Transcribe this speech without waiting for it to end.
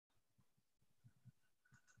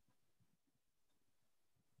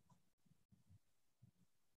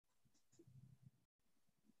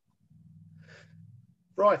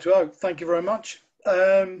Right, well, thank you very much.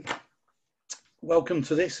 Welcome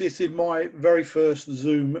to this. This is my very first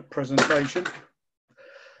Zoom presentation.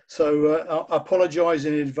 So I apologise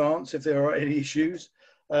in advance if there are any issues.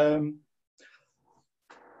 I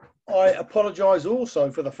apologise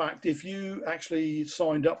also for the fact if you actually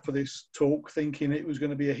signed up for this talk thinking it was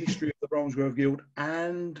going to be a history of the Bromsgrove Guild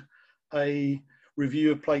and a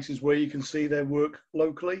review of places where you can see their work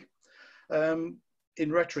locally. In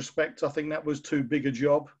retrospect, I think that was too big a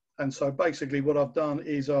job. And so basically what I've done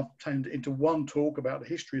is I've turned it into one talk about the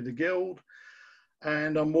history of the Guild.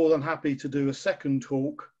 And I'm more than happy to do a second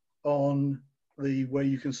talk on where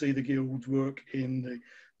you can see the Guild's work in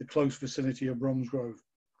the close vicinity of Bromsgrove.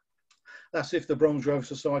 That's if the Bromsgrove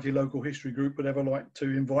Society local history group would ever like to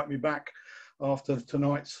invite me back after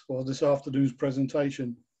tonight's or this afternoon's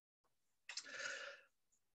presentation.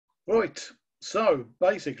 Right, so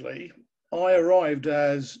basically, I arrived,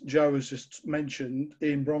 as Joe has just mentioned,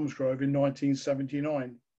 in Bromsgrove in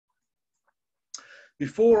 1979.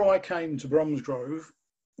 Before I came to Bromsgrove,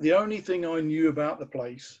 the only thing I knew about the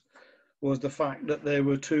place was the fact that there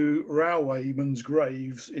were two railwaymen's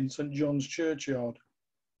graves in St John's Churchyard.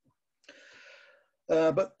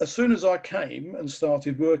 But as soon as I came and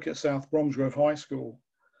started work at South Bromsgrove High School,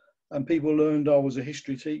 and people learned I was a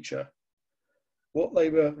history teacher, what they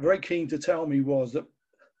were very keen to tell me was that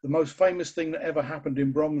the most famous thing that ever happened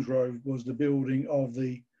in Bromsgrove was the building of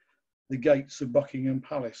the gates of Buckingham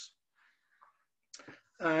Palace.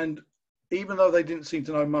 And even though they didn't seem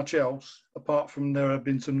to know much else, apart from there had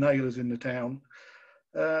been some nailers in the town,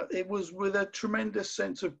 it was with a tremendous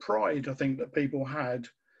sense of pride, I think, that people had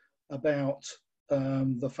about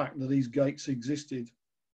the fact that these gates existed.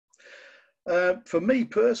 For me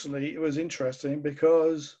personally, it was interesting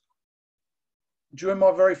because during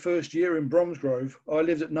my very first year in Bromsgrove, I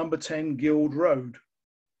lived at number 10 Guild Road.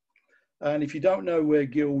 And if you don't know where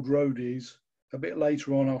Guild Road is, a bit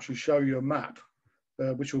later on I shall show you a map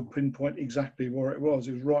which will pinpoint exactly where it was.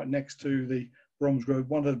 It was right next to the Bromsgrove,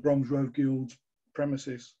 one of the Bromsgrove Guild's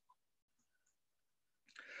premises.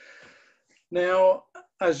 Now,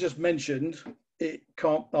 as just mentioned, I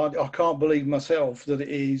can't believe myself that it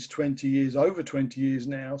is 20 years, over 20 years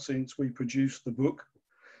now since we produced the book.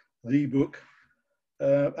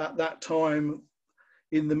 At that time,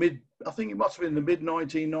 I think it must have been the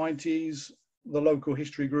mid-1990s, the local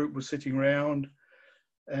history group was sitting around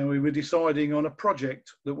and we were deciding on a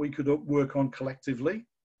project that we could work on collectively.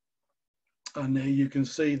 And there you can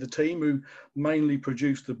see the team who mainly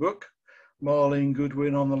produced the book: Marlene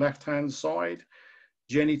Goodwin on the left-hand side,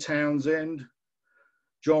 Jenny Townsend,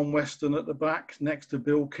 John Weston at the back next to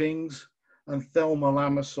Bill Kings, and Thelma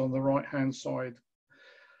Lammas on the right-hand side.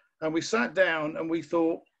 And we sat down and we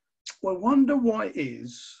thought, well, I wonder why it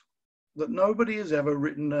is that nobody has ever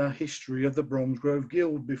written a history of the Bromsgrove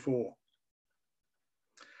Guild before.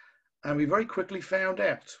 And we very quickly found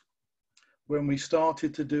out when we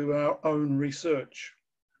started to do our own research.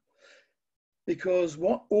 Because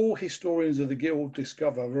what all historians of the Guild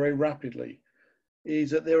discover very rapidly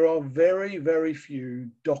is that there are very, very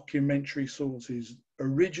few documentary sources,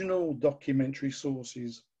 original documentary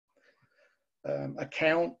sources,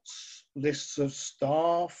 accounts, lists of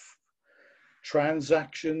staff,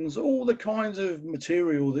 transactions, all the kinds of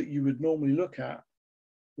material that you would normally look at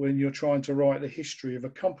when you're trying to write the history of a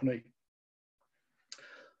company.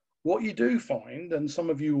 What you do find, and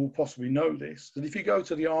some of you will possibly know this, that if you go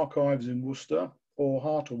to the archives in Worcester or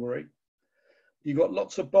Hartlebury, you've got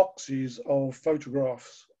lots of boxes of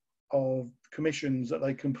photographs of commissions that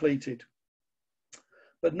they completed.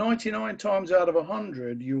 But 99 times out of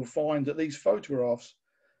 100, you'll find that these photographs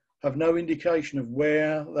have no indication of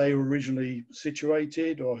where they were originally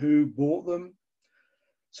situated or who bought them.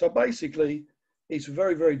 So basically, it's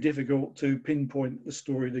very, very difficult to pinpoint the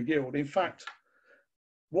story of the Guild. In fact,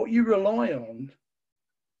 what you rely on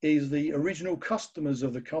is the original customers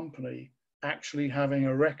of the company actually having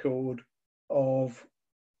a record of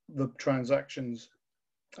the transactions.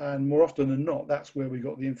 And more often than not, that's where we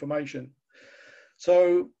got the information.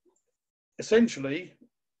 So essentially,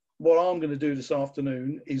 what I'm going to do this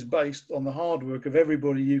afternoon is based on the hard work of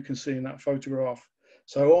everybody you can see in that photograph.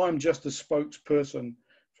 So I'm just a spokesperson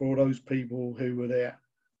for all those people who were there.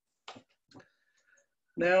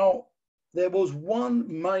 Now, there was one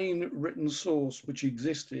main written source which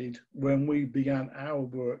existed when we began our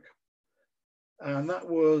work, and that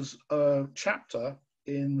was a chapter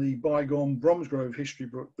in the bygone Bromsgrove history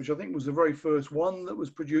book, which I think was the very first one that was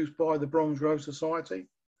produced by the Bromsgrove Society.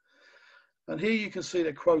 And here you can see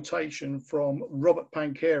the quotation from Robert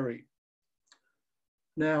Pancari.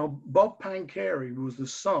 Now, Bob Pancari was the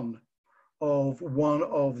son of one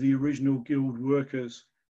of the original guild workers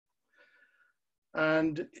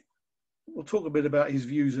And we'll talk a bit about his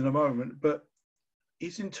views in a moment, but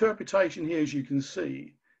his interpretation here, as you can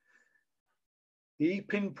see, he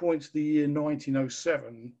pinpoints the year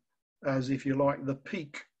 1907 as, if you like, the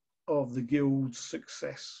peak of the Guild's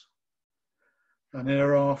success. And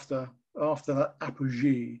thereafter, after that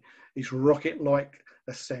apogee, its rocket-like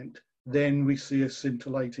ascent, then we see a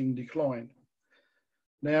scintillating decline.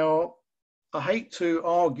 Now, I hate to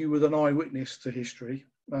argue with an eyewitness to history,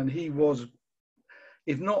 and he was,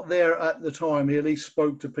 if not there at the time, he at least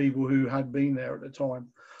spoke to people who had been there at the time.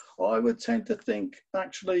 I would tend to think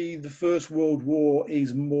actually the First World War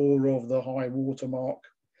is more of the high watermark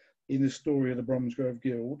in the story of the Bromsgrove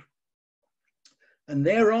Guild. And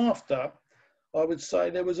thereafter, I would say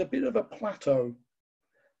there was a bit of a plateau.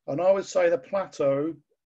 And I would say the plateau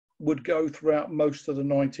would go throughout most of the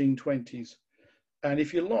 1920s. And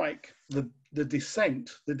if you like, the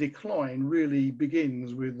descent, the decline really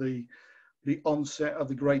begins with the onset of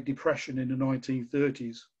the Great Depression in the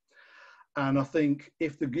 1930s. And I think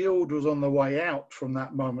if the Guild was on the way out from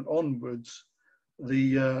that moment onwards,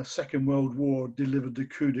 the Second World War delivered the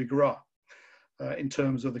coup de grace in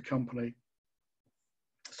terms of the company.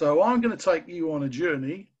 So I'm going to take you on a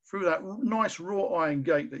journey through that nice wrought iron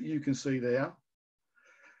gate that you can see there.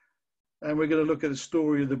 And we're going to look at the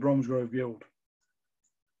story of the Bromsgrove Guild.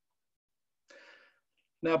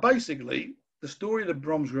 Now, basically, the story of the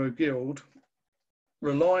Bromsgrove Guild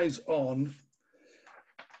relies on,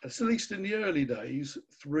 at least in the early days,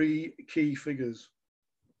 three key figures.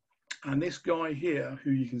 And this guy here,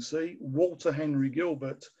 who you can see, Walter Henry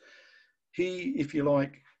Gilbert, he, if you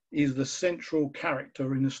like, is the central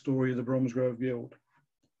character in the story of the Bromsgrove Guild.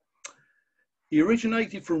 He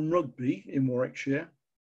originated from Rugby in Warwickshire,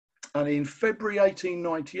 and in February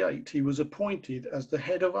 1898, he was appointed as the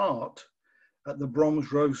head of art at the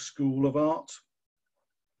Bromsgrove School of Art.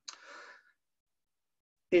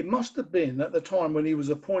 It must have been at the time when he was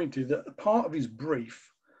appointed that a part of his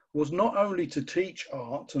brief was not only to teach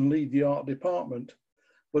art and lead the art department,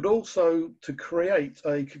 but also to create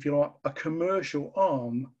a, if you like, a commercial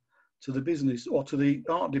arm to the business or to the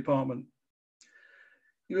art department.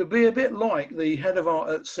 It would be a bit like the head of art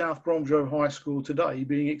at South Bromsgrove High School today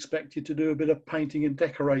being expected to do a bit of painting and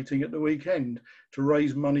decorating at the weekend to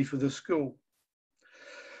raise money for the school.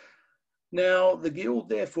 Now, the Guild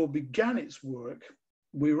therefore began its work,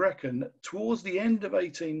 we reckon, towards the end of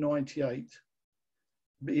 1898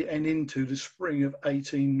 and into the spring of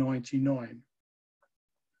 1899.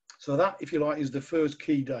 So that, if you like, is the first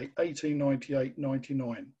key date,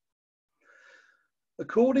 1898-99.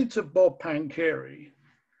 According to Bob Pancarey,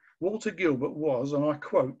 Walter Gilbert was, and I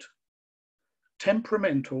quote,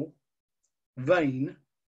 temperamental, vain,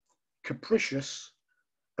 capricious,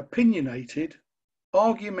 opinionated,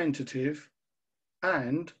 argumentative,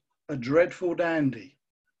 and a dreadful dandy.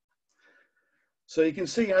 So you can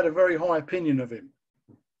see he had a very high opinion of him.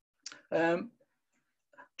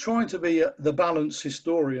 Trying to be the balanced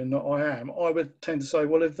historian that I am, I would tend to say,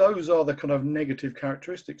 well, if those are the kind of negative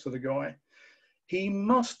characteristics of the guy, he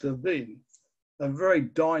must have been a very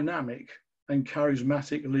dynamic and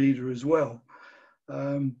charismatic leader as well,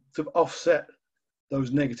 to offset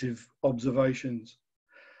those negative observations.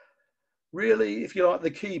 Really, if you like, the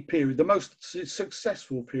key period, the most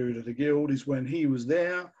successful period of the Guild is when he was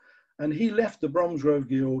there, and he left the Bromsgrove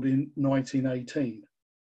Guild in 1918.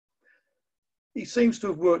 He seems to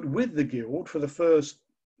have worked with the Guild for the first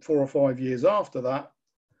 4 or 5 years after that,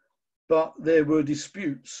 but there were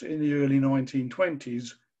disputes in the early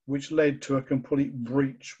 1920s which led to a complete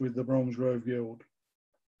breach with the Bromsgrove Guild.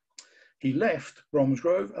 He left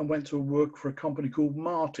Bromsgrove and went to work for a company called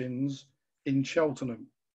Martin's in Cheltenham.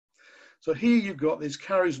 So here you've got this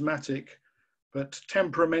charismatic but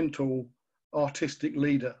temperamental artistic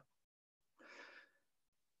leader.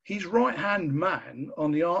 His right-hand man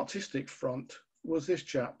on the artistic front was this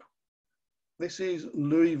chap. This is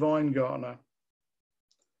Louis Weingartner.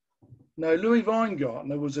 Now, Louis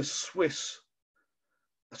Weingartner was a Swiss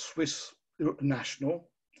national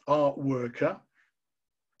art worker,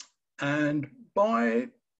 and by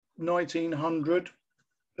 1900,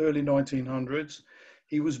 early 1900s,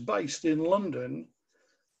 he was based in London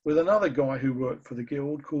with another guy who worked for the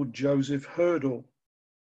Guild called Joseph Hurdle.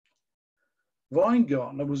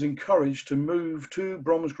 Weingartner was encouraged to move to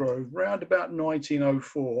Bromsgrove round about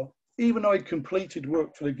 1904, even though he'd completed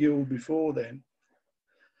work for the Guild before then.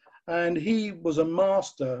 And he was a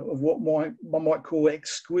master of what one might call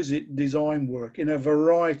exquisite design work in a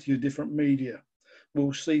variety of different media.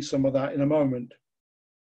 We'll see some of that in a moment.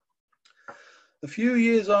 A few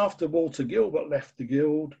years after Walter Gilbert left the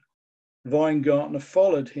Guild, Weingartner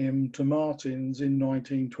followed him to Martin's in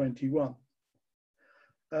 1921.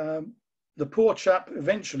 The poor chap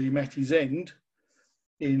eventually met his end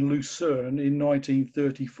in Lucerne in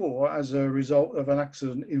 1934 as a result of an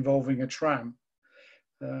accident involving a tram.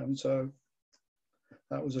 So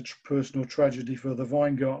that was a personal tragedy for the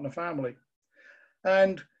Weingartner family.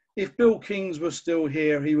 And if Bill Kings was still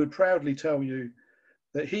here, he would proudly tell you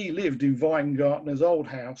that he lived in Weingartner's old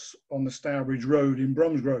house on the Stourbridge Road in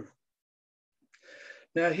Bromsgrove.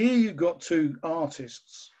 Now here you've got two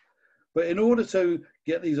artists, but in order to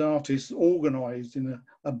get these artists organised in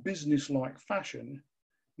a business-like fashion,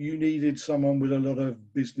 you needed someone with a lot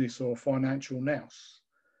of business or financial nous.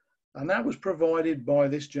 And that was provided by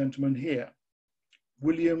this gentleman here,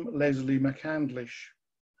 William Leslie McCandlish.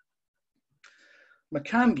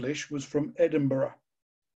 McCandlish was from Edinburgh,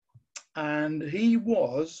 and he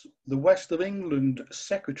was the West of England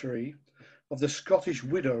Secretary of the Scottish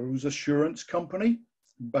Widows Assurance Company,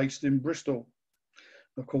 based in Bristol.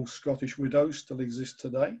 Of course, Scottish Widows still exist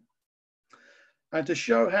today. And to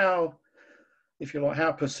show how, if you like,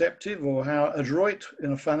 how perceptive or how adroit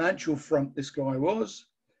in a financial front this guy was,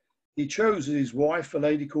 he chose as his wife a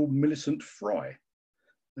lady called Millicent Fry.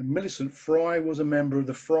 And Millicent Fry was a member of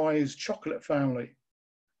the Fry's chocolate family.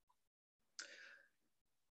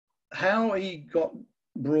 How he got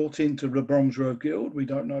brought into the Bromsgrove Guild, we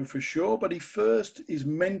don't know for sure, but he first is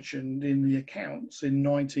mentioned in the accounts in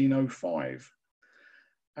 1905.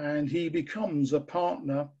 And he becomes a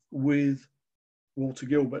partner with Walter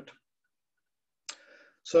Gilbert.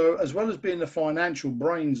 So as well as being the financial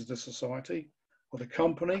brains of the society, or the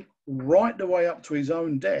company, right the way up to his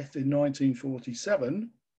own death in 1947,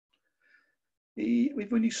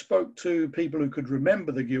 when he spoke to people who could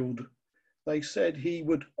remember the Guild, they said he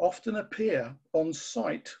would often appear on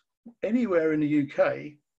site anywhere in the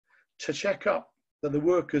UK to check up that the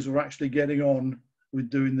workers were actually getting on with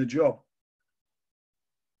doing the job.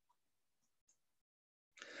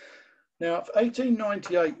 Now, if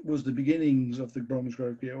 1898 was the beginnings of the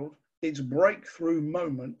Bromsgrove Guild, its breakthrough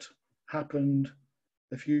moment happened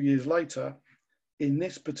a few years later in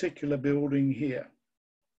this particular building here.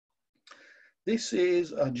 This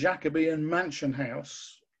is a Jacobean mansion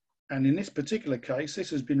house, and in this particular case,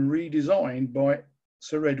 this has been redesigned by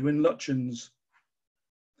Sir Edwin Lutyens.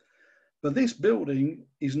 But this building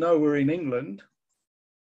is nowhere in England.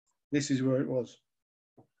 This is where it was.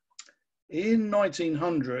 In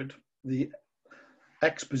 1900, the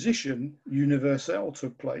Exposition Universelle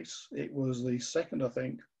took place. It was the second, I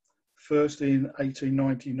think, first in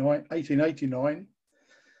 1889,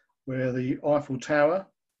 where the Eiffel Tower,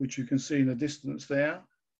 which you can see in the distance there,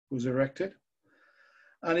 was erected.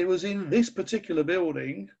 And it was in this particular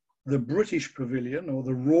building, the British Pavilion, or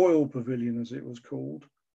the Royal Pavilion as it was called,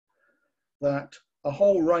 that a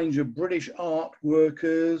whole range of British art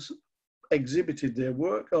workers exhibited their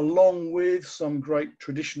work, along with some great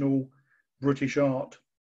traditional British art.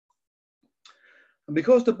 And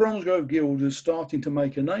because the Bromsgrove Guild is starting to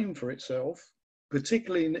make a name for itself,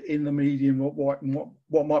 particularly in the medium of what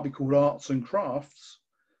might be called arts and crafts,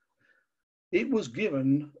 it was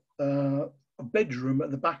given a bedroom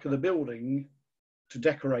at the back of the building to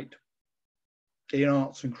decorate in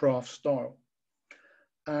arts and crafts style.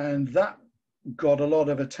 And that got a lot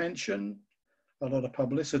of attention, a lot of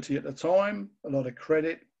publicity at the time, a lot of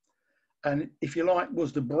credit, and if you like,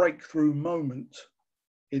 was the breakthrough moment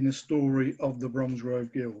in the story of the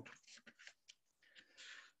Bromsgrove Guild.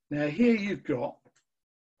 Now here you've got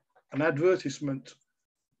an advertisement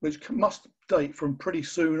which must date from pretty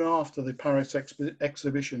soon after the Paris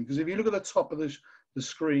exhibition, because if you look at the top of the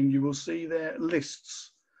screen, you will see there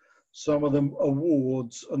lists some of the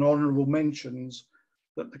awards and honourable mentions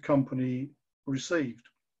that the company received.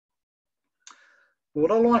 But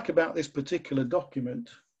what I like about this particular document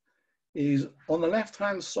is on the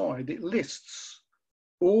left-hand side, it lists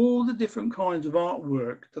all the different kinds of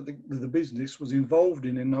artwork that the business was involved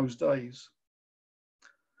in those days.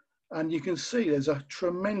 And you can see there's a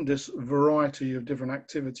tremendous variety of different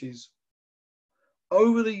activities.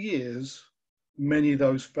 Over the years, many of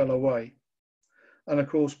those fell away. And of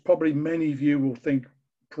course, probably many of you will think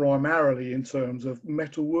primarily in terms of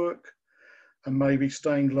metalwork and maybe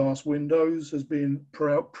stained glass windows as being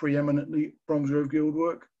preeminently Bromsgrove Guild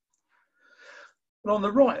work. But on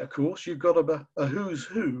the right, of course, you've got a who's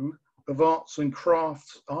who of arts and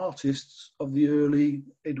crafts artists of the early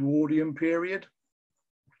Edwardian period.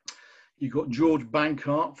 You've got George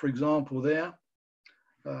Bankart, for example, there,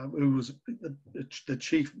 who was the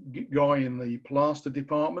chief guy in the plaster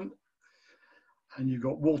department. And you've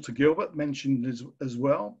got Walter Gilbert mentioned as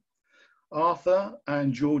well. Arthur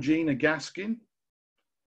and Georgina Gaskin,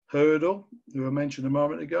 Hurdle, who I mentioned a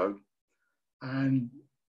moment ago, and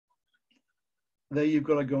there you've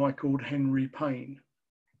got a guy called Henry Payne.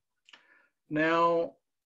 Now,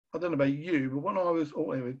 I don't know about you, but when I was,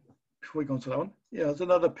 oh, anyway, before we go on to that one, yeah, there's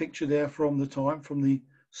another picture there from the time, from the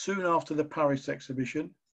soon after the Paris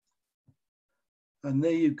exhibition. And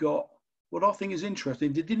there you've got what I think is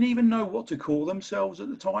interesting. They didn't even know what to call themselves at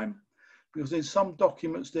the time, because in some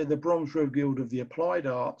documents they're the Bromsgrove Guild of the Applied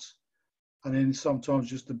Arts, and then sometimes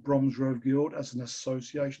just the Bromsgrove Guild as an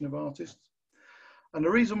association of artists. And the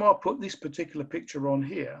reason why I put this particular picture on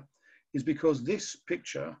here is because this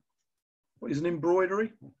picture is an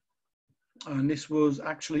embroidery, and this was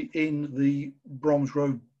actually in the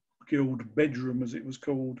Bromsgrove Guild bedroom, as it was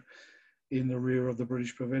called, in the rear of the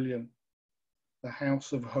British Pavilion, the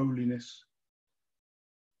House of Holiness.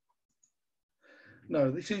 No,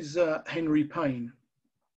 this is Henry Payne.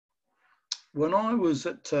 When I was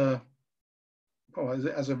at,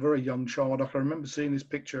 as a very young child, I can remember seeing this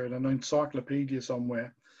picture in an encyclopedia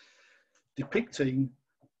somewhere depicting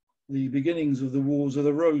the beginnings of the Wars of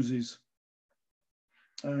the Roses.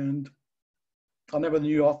 And I never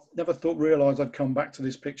realised I'd come back to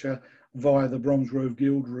this picture via the Bromsgrove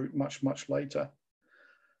Guild route much later.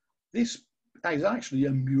 This is actually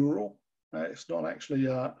a mural. It's not actually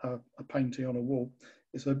a painting on a wall.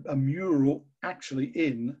 It's a mural actually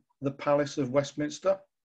in the Palace of Westminster.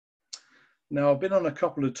 Now, I've been on a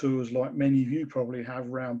couple of tours, like many of you probably have,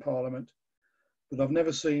 around Parliament, but I've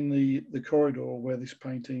never seen the corridor where this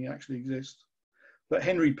painting actually exists. But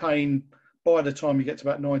Henry Payne, by the time he gets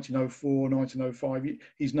about 1904, 1905,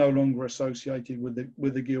 he's no longer associated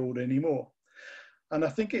with the Guild anymore. And I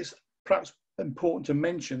think it's perhaps important to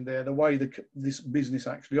mention there the way this business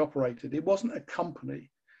actually operated. It wasn't a company.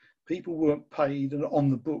 People weren't paid on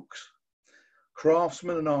the books.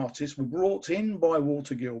 Craftsmen and artists were brought in by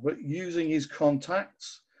Walter Gilbert using his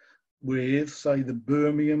contacts with, say, the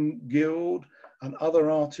Birmingham Guild and other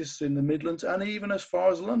artists in the Midlands, and even as far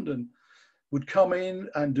as London, would come in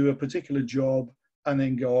and do a particular job and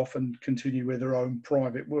then go off and continue with their own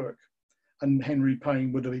private work. And Henry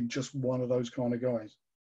Payne would have been just one of those kind of guys.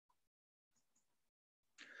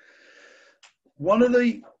 One of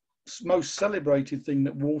the most celebrated thing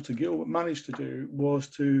that Walter Gilbert managed to do was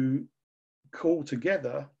to call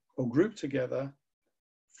together or group together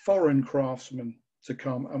foreign craftsmen to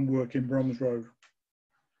come and work in Bromsgrove.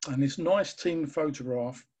 And this nice team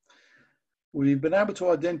photograph, we've been able to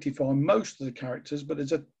identify most of the characters, but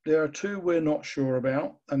there are two we're not sure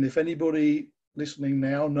about. And if anybody listening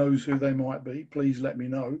now knows who they might be, please let me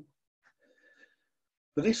know.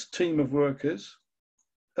 For this team of workers,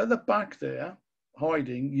 at the back there,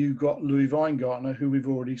 hiding, you've got Louis Weingartner, who we've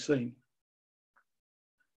already seen.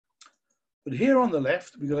 But here on the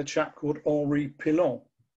left, we've got a chap called Henri Pilon.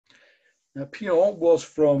 Now, Pilon was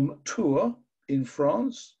from Tours in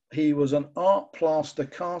France. He was an art plaster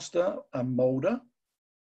caster and moulder.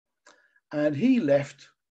 And he left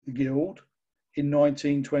the Guild in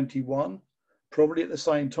 1921, probably at the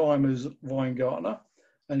same time as Weingartner.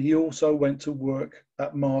 And he also went to work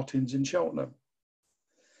at Martin's in Cheltenham.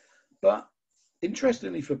 But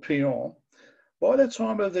interestingly for Pilon, by the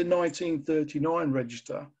time of the 1939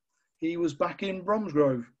 register, he was back in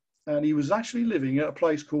Bromsgrove, and he was actually living at a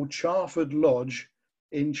place called Charford Lodge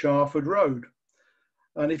in Charford Road.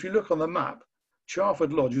 And if you look on the map,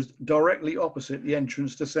 Charford Lodge was directly opposite the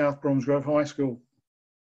entrance to South Bromsgrove High School.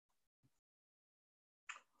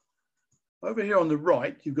 Over here on the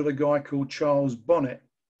right, you've got a guy called Charles Bonnet.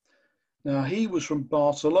 Now, he was from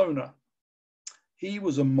Barcelona. He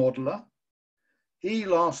was a modeler. He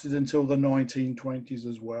lasted until the 1920s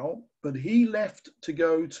as well, but he left to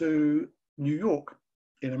go to New York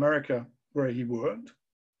in America, where he worked.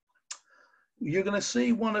 You're going to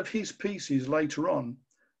see one of his pieces later on.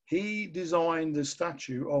 He designed the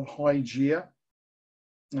statue of Hygeia,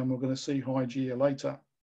 and we're going to see Hygeia later.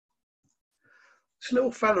 This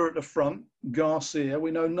little fella at the front, Garcia,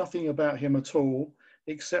 we know nothing about him at all,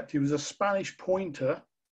 except he was a Spanish pointer,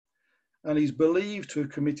 and he's believed to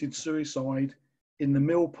have committed suicide in the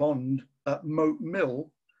mill pond at Moat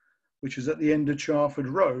Mill, which is at the end of Charford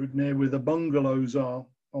Road, near where the bungalows are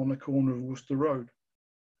on the corner of Worcester Road.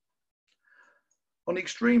 On the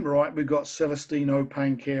extreme right, we've got Celestino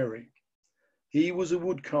Pancari. He was a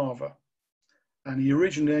wood carver, and he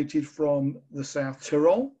originated from the South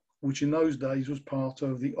Tyrol, which in those days was part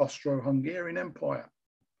of the Austro-Hungarian Empire.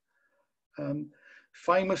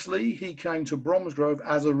 Famously, he came to Bromsgrove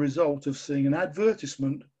as a result of seeing an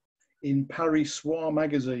advertisement in Paris Soir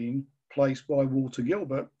magazine placed by Walter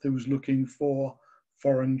Gilbert, who was looking for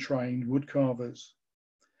foreign trained woodcarvers.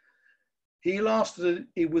 He lasted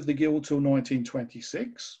with the Guild till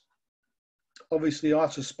 1926. Obviously, I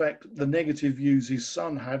suspect the negative views his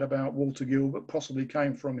son had about Walter Gilbert possibly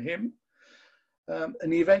came from him.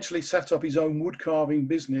 And he eventually set up his own wood carving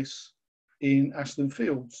business in Aston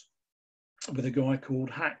Fields with a guy called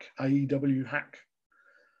Hack, A.E.W. Hack.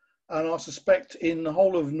 And I suspect in the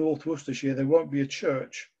whole of North Worcestershire, there won't be a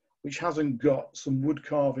church which hasn't got some wood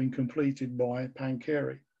carving completed by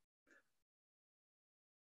Pancari.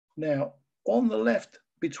 Now, on the left,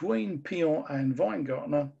 between Pion and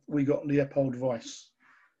Weingartner, we got Leopold Weiss.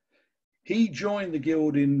 He joined the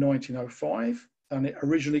guild in 1905, and it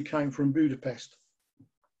originally came from Budapest.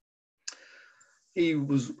 He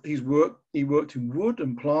worked in wood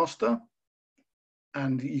and plaster,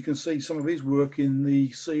 and you can see some of his work in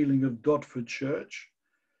the ceiling of Dodford Church.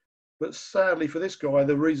 But sadly for this guy,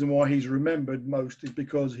 the reason why he's remembered most is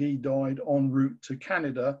because he died en route to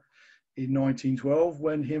Canada in 1912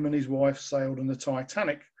 when him and his wife sailed on the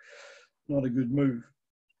Titanic. Not a good move.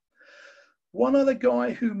 One other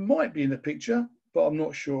guy who might be in the picture, but I'm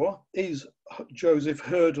not sure, is Joseph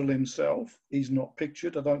Hurdle himself. He's not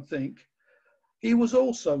pictured, I don't think. He was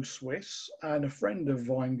also Swiss and a friend of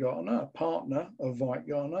Weingartner, a partner of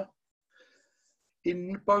Weingartner.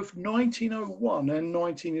 In both 1901 and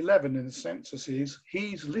 1911 in the censuses,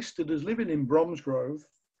 he's listed as living in Bromsgrove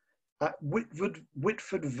at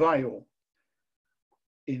Whitford Vale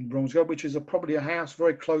in Bromsgrove, which is probably a house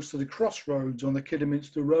very close to the crossroads on the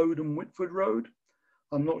Kidderminster Road and Whitford Road.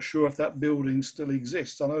 I'm not sure if that building still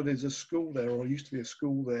exists. I know there's a school there, or used to be a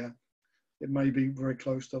school there. It may be very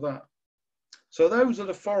close to that. So those are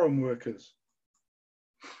the foreign workers.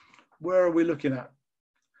 Where are we looking at?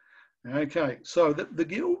 Okay, so the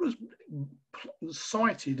guild was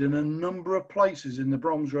sited in a number of places in the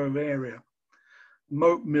Bromsgrove area.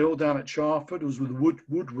 Moat Mill down at Charford was with the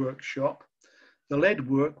woodwork shop. The lead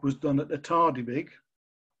work was done at the Tardybig.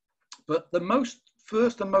 But the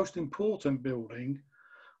first and most important building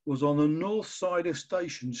was on the north side of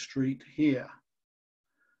Station Street here.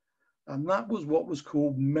 And that was what was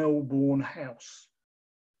called Melbourne House.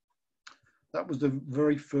 That was the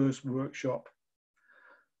very first workshop.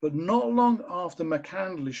 But not long after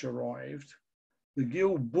McCandlish arrived, the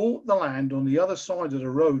guild bought the land on the other side of the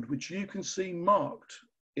road, which you can see marked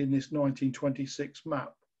in this 1926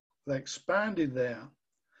 map. They expanded there,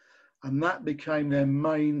 and that became their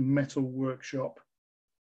main metal workshop.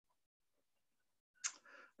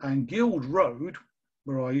 And Guild Road,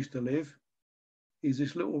 where I used to live, is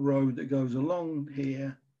this little road that goes along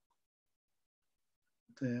here,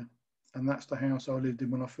 there, and that's the house I lived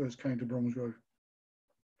in when I first came to Bromsgrove.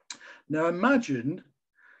 Now imagine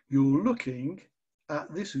you're looking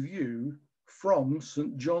at this view from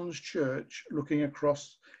St John's Church, looking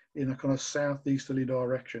across in a kind of southeasterly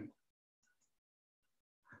direction.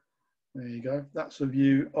 There you go, that's a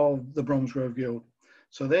view of the Bromsgrove Guild.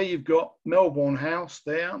 So there you've got Melbourne House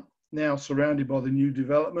there, now surrounded by the new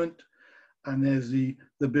development, and there's the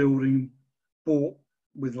building bought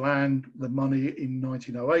with land, the money in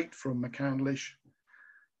 1908 from McCandlish.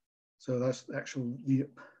 So that's actually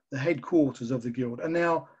the headquarters of the guild. And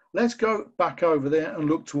now let's go back over there and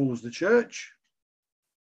look towards the church.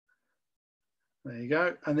 There you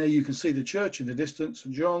go. And there you can see the church in the distance,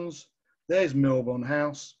 St John's. There's Melbourne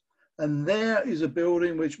House. And there is a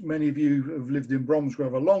building which many of you who have lived in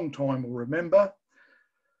Bromsgrove a long time will remember.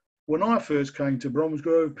 When I first came to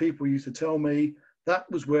Bromsgrove, people used to tell me that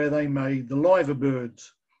was where they made the liver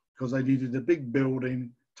birds, because they needed a big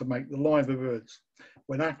building to make the liver birds,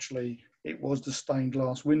 when actually it was the stained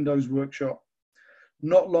glass windows workshop.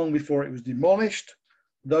 Not long before it was demolished,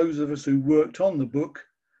 those of us who worked on the book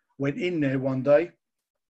went in there one day,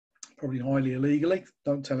 probably highly illegally,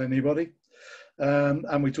 don't tell anybody,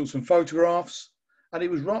 and we took some photographs, and it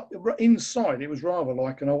was inside, it was rather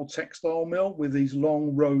like an old textile mill with these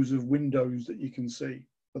long rows of windows that you can see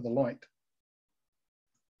for the light.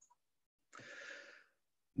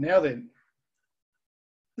 Now then,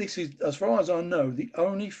 this is, as far as I know, the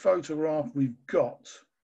only photograph we've got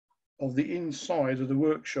of the inside of the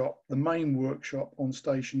workshop, the main workshop on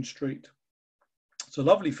Station Street. It's a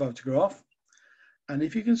lovely photograph. And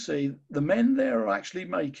if you can see, the men there are actually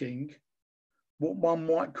making what one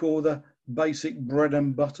might call the basic bread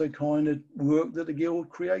and butter kind of work that the guild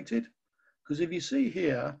created. Because if you see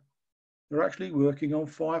here, they're actually working on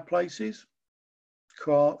fireplaces,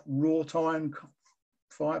 raw time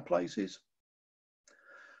fireplaces.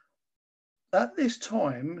 At this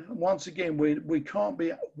time, once again, we can't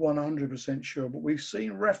be 100% sure, but we've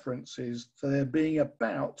seen references to there being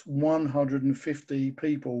about 150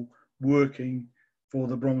 people working for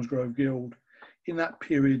the Bromsgrove Guild in that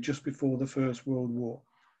period just before the First World War.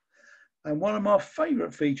 And one of my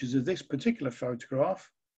favourite features of this particular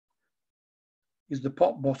photograph is the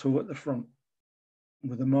pop bottle at the front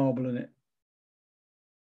with the marble in it.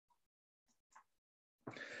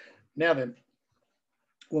 Now then,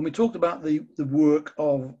 when we talked about the work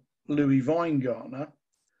of Louis Weingartner,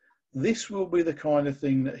 this will be the kind of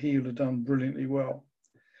thing that he would have done brilliantly well.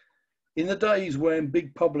 In the days when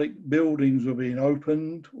big public buildings were being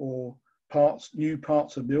opened or new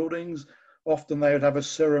parts of buildings, often they would have a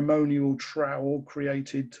ceremonial trowel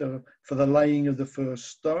created for the laying of the first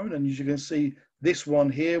stone. And as you can see, this one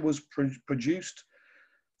here was produced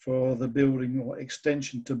for the building or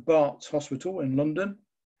extension to Bart's Hospital in London.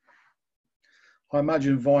 I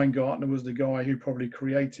imagine Weingartner was the guy who probably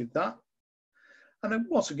created that. And then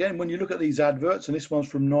once again, when you look at these adverts, and this one's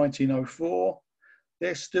from 1904,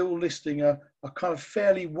 they're still listing a kind of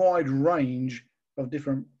fairly wide range of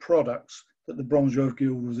different products that the Bromsgrove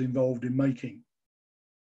Guild was involved in making.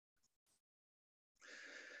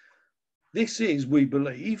 This is, we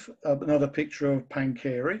believe, another picture of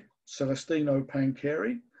Pancari, Celestino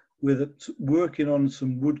Pancari, working on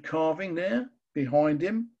some wood carving there behind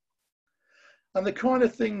him. And the kind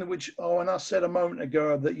of thing which, and I said a moment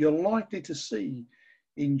ago, that you're likely to see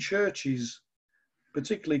in churches,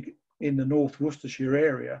 particularly in the North Worcestershire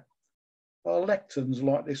area, are lecterns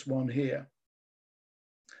like this one here.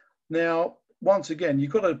 Now, once again,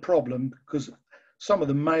 you've got a problem because some of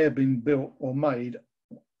them may have been built or made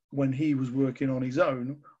when he was working on his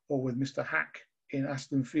own or with Mr. Hack in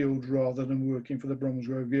Aston Fields rather than working for the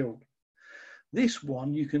Bromsgrove Guild. This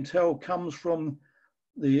one, you can tell, comes from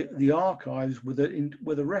the archives with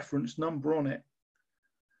a reference number on it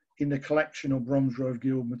in the collection of Bromsgrove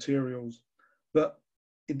Guild materials, but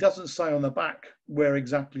it doesn't say on the back where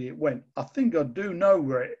exactly it went. I think I do know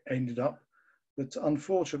where it ended up, but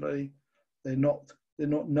unfortunately they're not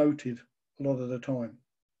noted a lot of the time.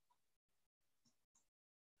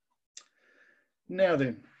 Now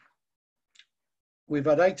then, we've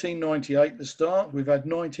had 1898 the start, we've had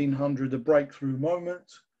 1900 the breakthrough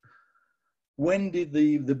moment. When did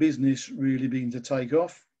the business really begin to take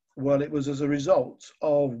off? Well, it was as a result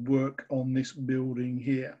of work on this building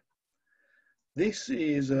here. This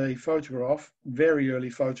is a photograph, very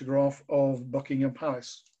early photograph of Buckingham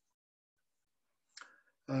Palace.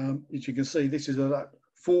 As you can see, this is about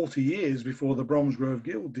 40 years before the Bromsgrove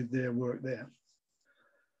Guild did their work there.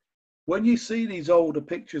 When you see these older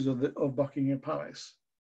pictures of Buckingham Palace,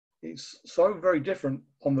 it's so very different.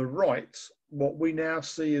 On the right, what we now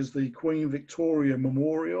see as the Queen Victoria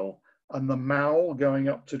Memorial and the Mall going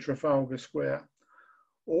up to Trafalgar Square.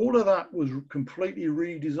 All of that was completely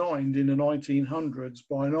redesigned in the 1900s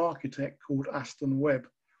by an architect called Aston Webb.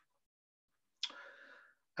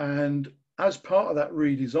 And as part of that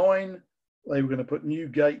redesign, they were going to put new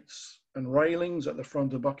gates and railings at the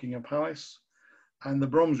front of Buckingham Palace. And the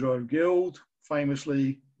Bromsgrove Guild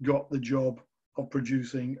famously got the job of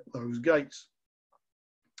producing those gates.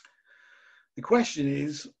 The question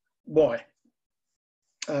is, why?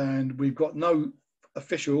 And we've got no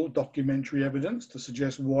official documentary evidence to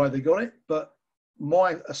suggest why they got it, but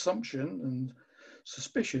my assumption and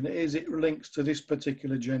suspicion is it links to this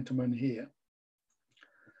particular gentleman here.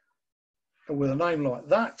 And with a name like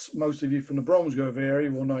that, most of you from the Bromsgrove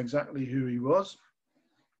area will know exactly who he was.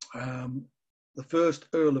 The first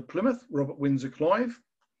Earl of Plymouth, Robert Windsor-Clive.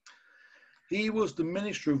 He was the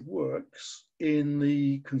Minister of Works in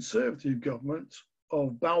the Conservative government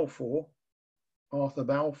of Balfour, Arthur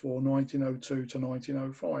Balfour, 1902 to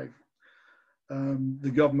 1905. The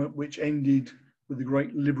government which ended with the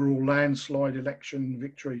great Liberal landslide election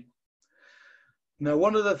victory. Now,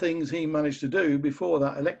 one of the things he managed to do before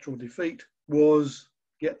that electoral defeat was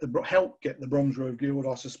help get the Bromsgrove Guild,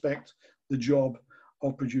 I suspect, the job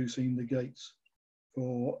of producing the gates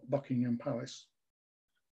for Buckingham Palace.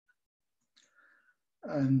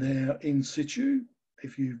 And they're in situ.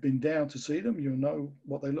 If you've been down to see them, you'll know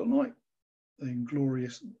what they look like. In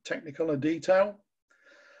glorious Technicolor detail.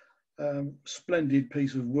 Splendid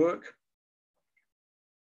piece of work.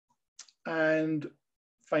 And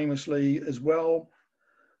famously as well,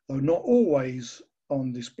 though not always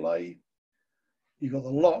on display, you've got the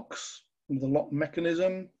locks with the lock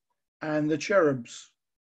mechanism and the cherubs.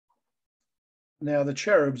 Now the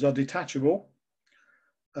cherubs are detachable.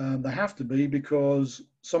 They have to be because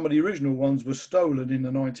some of the original ones were stolen in the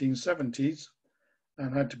 1970s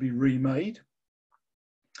and had to be remade.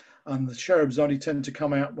 And the cherubs only tend to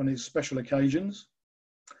come out when it's special occasions.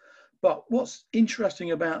 But what's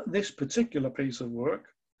interesting about this particular piece of work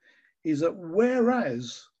is that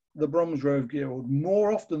whereas the Bromsgrove Guild,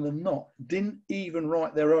 more often than not, didn't even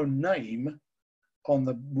write their own name on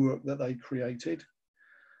the work that they created,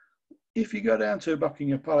 if you go down to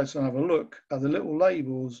Buckingham Palace and have a look at the little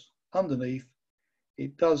labels underneath,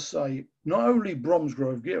 it does say not only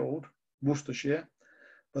Bromsgrove Guild, Worcestershire,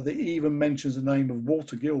 but it even mentions the name of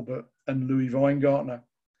Walter Gilbert and Louis Weingartner.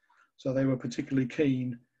 So they were particularly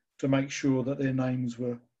keen to make sure that their names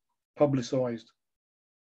were publicised.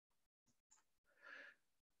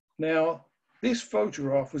 Now, this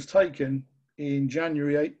photograph was taken in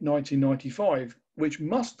January 1995, which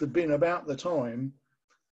must have been about the time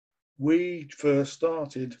we first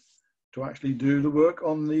started to actually do the work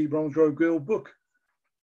on the Bromsgrove Guild book.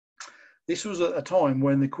 This was at a time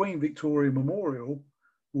when the Queen Victoria Memorial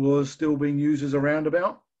was still being used as a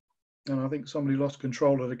roundabout, and I think somebody lost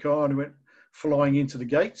control of the car and went flying into the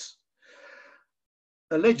gates.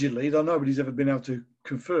 Allegedly, though nobody's ever been able to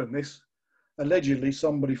confirm this, allegedly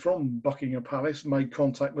somebody from Buckingham Palace made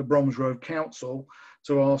contact with Bromsgrove Council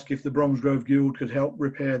to ask if the Bromsgrove Guild could help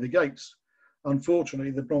repair the gates.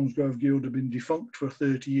 Unfortunately, the Bromsgrove Guild had been defunct for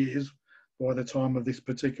 30 years by the time of this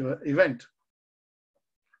particular event.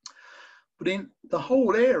 But in the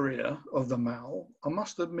whole area of the Mall, I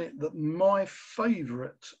must admit that my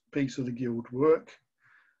favourite piece of the Guild work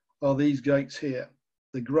are these gates here,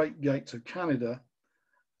 the Great Gates of Canada,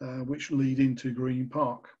 which lead into Green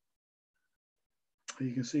Park.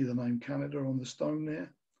 You can see the name Canada on the stone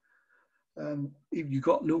there. You've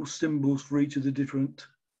got little symbols for each of the different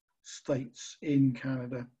states in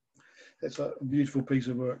Canada. It's a beautiful piece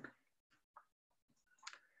of work.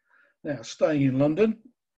 Now, staying in London,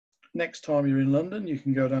 next time you're in London, you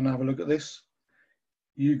can go down and have a look at this.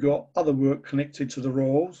 You've got other work connected to the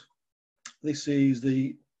Royals. This is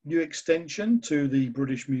the new extension to the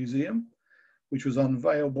British Museum, which was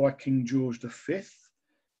unveiled by King George V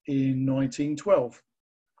in 1912.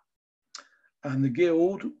 And the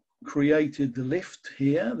Guild created the lift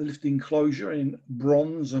here, the lift enclosure in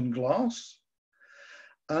bronze and glass.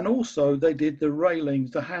 And also they did the railings,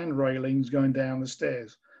 the hand railings going down the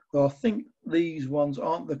stairs. But I think these ones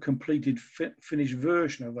aren't the completed finished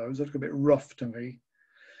version of those. They look a bit rough to me.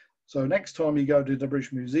 So next time you go to the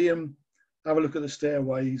British Museum, have a look at the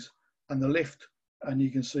stairways and the lift, and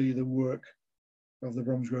you can see the work of the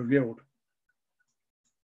Bromsgrove Guild.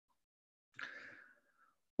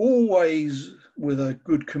 Always with a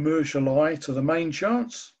good commercial eye to the main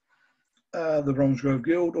charts, the Bromsgrove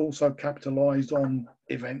Guild also capitalised on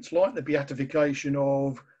events like the beatification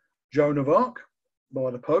of Joan of Arc by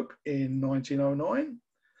the Pope in 1909,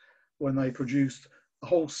 when they produced a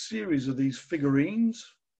whole series of these figurines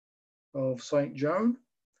of St. Joan.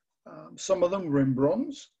 Some of them were in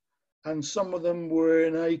bronze, and some of them were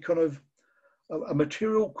in a kind of a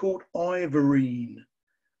material called ivorine,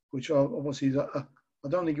 which obviously is I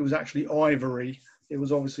don't think it was actually ivory. It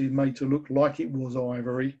was obviously made to look like it was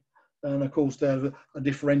ivory. And of course, there's a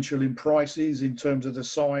differential in prices in terms of the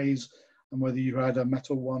size and whether you had a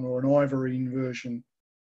metal one or an ivorine version.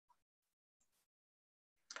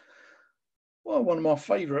 Well, one of my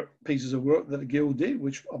favourite pieces of work that the Guild did,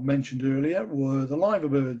 which I've mentioned earlier, were the liver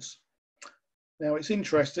birds. Now, it's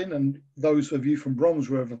interesting, and those of you from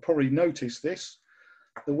Bromsgrove have probably noticed this,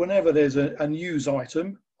 that whenever there's a news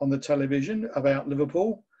item on the television about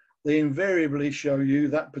Liverpool, they invariably show you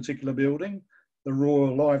that particular building, the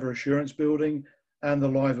Royal Liver Assurance Building, and the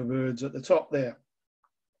liver birds at the top there.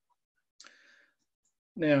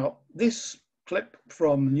 Now, this clip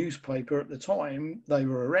from the newspaper at the time they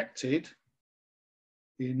were erected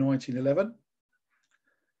in 1911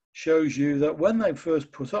 shows you that when they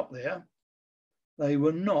first put up there, they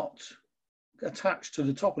were not attached to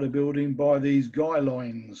the top of the building by these guy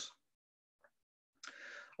lines.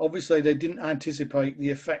 Obviously, they didn't anticipate the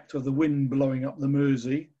effect of the wind blowing up the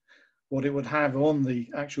Mersey, what it would have on the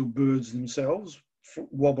actual birds themselves,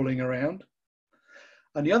 wobbling around.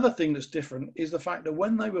 And the other thing that's different is the fact that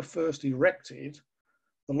when they were first erected,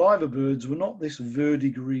 the liver birds were not this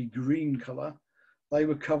verdigris green colour, they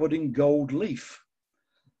were covered in gold leaf.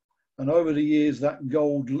 And over the years, that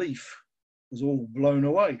gold leaf was all blown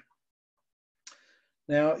away.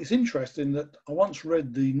 Now, it's interesting that I once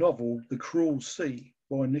read the novel The Cruel Sea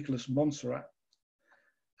by Nicholas Montserrat,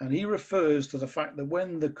 and he refers to the fact that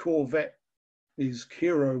when the corvette his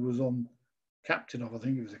hero was on, captain of, I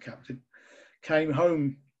think he was a captain, came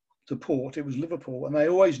home to port, it was Liverpool, and they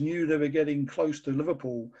always knew they were getting close to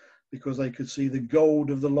Liverpool because they could see the gold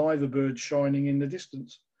of the liver bird shining in the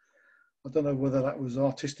distance. I don't know whether that was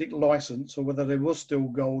artistic license or whether there was still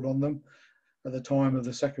gold on them at the time of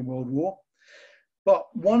the Second World War.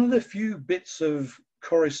 But one of the few bits of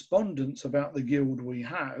correspondence about the Guild we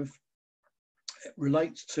have, it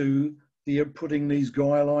relates to the putting these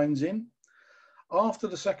guy lines in. After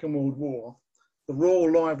the Second World War, the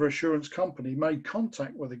Royal Liver Assurance Company made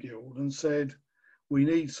contact with the Guild and said, we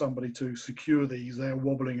need somebody to secure these, they're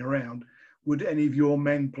wobbling around. would any of your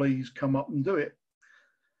men please come up and do it?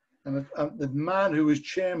 And the man who was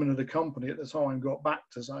chairman of the company at the time got back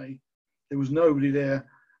to say there was nobody there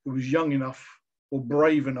who was young enough or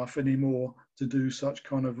brave enough anymore to do such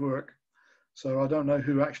kind of work. So I don't know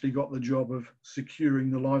who actually got the job of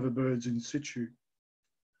securing the liver birds in situ.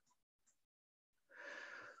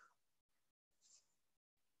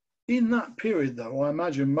 In that period, though, I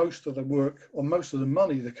imagine most of the work or most of the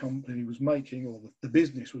money the company was making, or the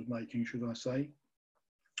business was making, should I say,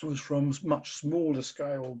 was from much smaller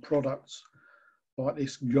scale products like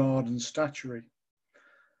this garden statuary.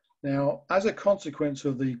 Now, as a consequence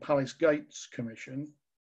of the Palace Gates Commission,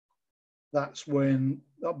 that's when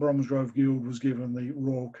the Bromsgrove Guild was given the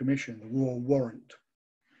Royal Commission, the Royal Warrant.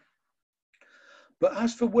 But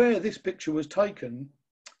as for where this picture was taken,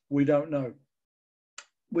 we don't know.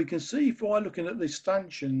 We can see by looking at the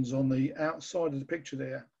stanchions on the outside of the picture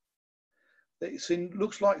there, it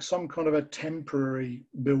looks like some kind of a temporary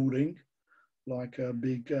building, like a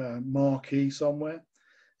big marquee somewhere.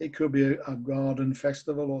 It could be a garden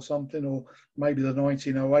festival or something, or maybe the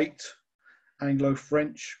 1908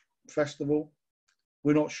 Anglo-French festival.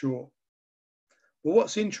 We're not sure. But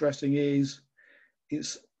what's interesting is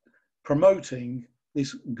it's promoting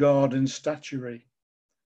this garden statuary.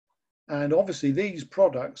 And obviously these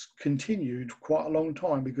products continued quite a long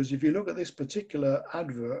time, because if you look at this particular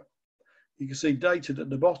advert, you can see dated at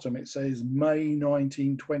the bottom, it says May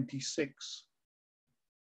 1926.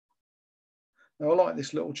 Now I like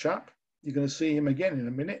this little chap. You're going to see him again in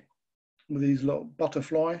a minute with his little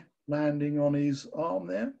butterfly landing on his arm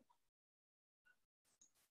there.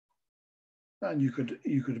 And you could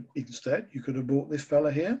instead, you could have bought this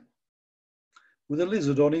fella here with a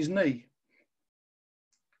lizard on his knee.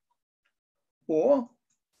 Or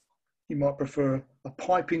you might prefer a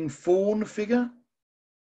piping fawn figure,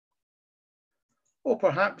 or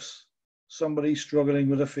perhaps somebody struggling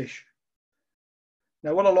with a fish.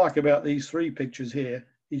 Now, what I like about these three pictures here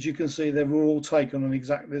is you can see they were all taken on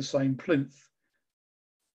exactly the same plinth.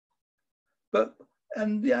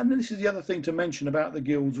 And this is the other thing to mention about the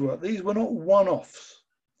Guild's work. These were not one-offs.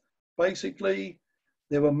 Basically,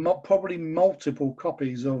 there were probably multiple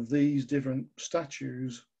copies of these different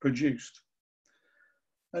statues produced.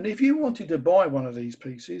 And if you wanted to buy one of these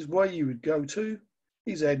pieces, where you would go to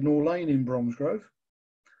is Ednall Lane in Bromsgrove,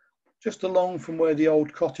 just along from where the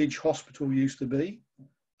old cottage hospital used to be,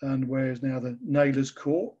 and where is now the Naylor's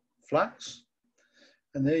Court flats.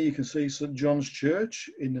 And there you can see St John's Church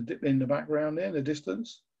in the background there in the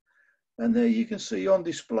distance. And there you can see on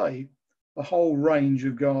display a whole range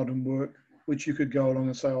of garden work, which you could go along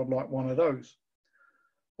and say, I'd like one of those.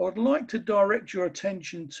 I would like to direct your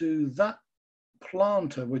attention to that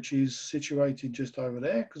planter, which is situated just over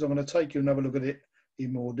there, because I'm going to take you and have a look at it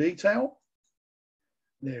in more detail.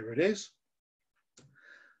 There it is.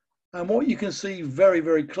 And what you can see very,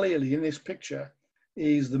 very clearly in this picture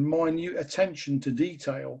is the minute attention to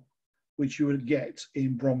detail which you would get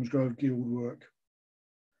in Bromsgrove Guild work.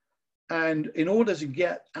 And in order to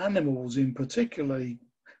get animals in particularly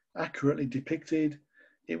accurately depicted,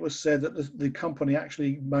 it was said that the company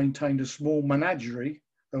actually maintained a small menagerie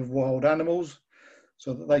of wild animals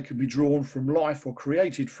so that they could be drawn from life or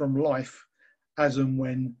created from life as and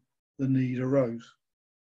when the need arose.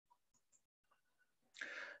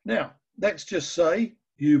 Now, let's just say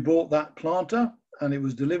you bought that planter and it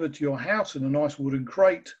was delivered to your house in a nice wooden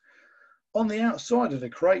crate. On the outside of the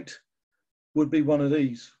crate would be one of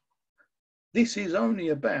these. This is only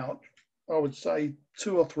about, I would say,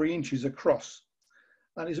 2 or 3 inches across.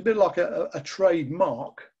 And it's a bit like a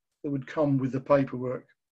trademark that would come with the paperwork.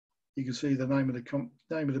 You can see the name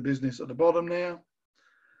of the business at the bottom now.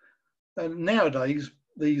 And nowadays,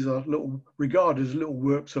 these are regarded as little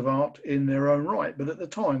works of art in their own right. But at the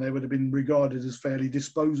time, they would have been regarded as fairly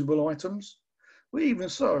disposable items. But even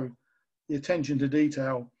so, the attention to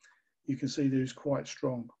detail, you can see there is quite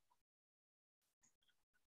strong.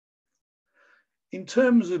 In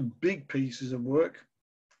terms of big pieces of work,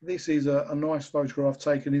 this is a nice photograph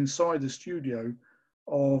taken inside the studio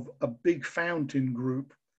of a big fountain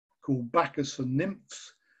group called Bacchus and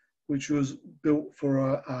Nymphs, which was built for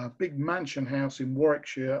a big mansion house in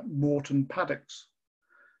Warwickshire, Moreton Paddocks.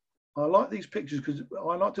 I like these pictures because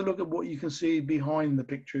I like to look at what you can see behind the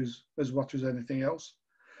pictures as much as anything else.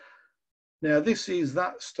 Now, this is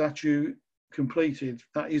that statue completed.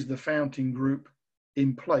 That is the fountain group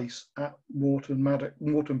in place at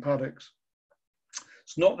Moreton Paddocks.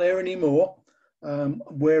 It's not there anymore.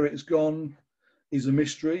 Where it's gone is a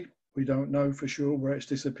mystery. We don't know for sure where it's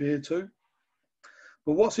disappeared to.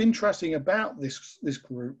 But what's interesting about this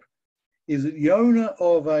group is that the owner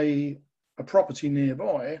of a property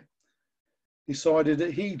nearby decided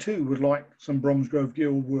that he too would like some Bromsgrove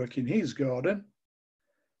Guild work in his garden,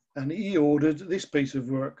 and he ordered this piece of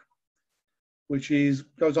work, which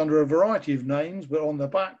goes under a variety of names, but on the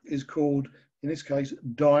back is called, in this case,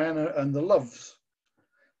 Diana and the Loves,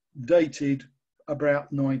 dated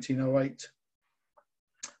about 1908.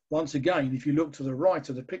 Once again, if you look to the right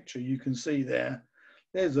of the picture, you can see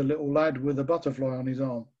there's a little lad with a butterfly on his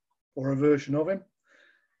arm, or a version of him,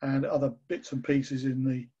 and other bits and pieces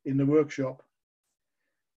in the workshop.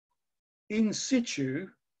 In situ,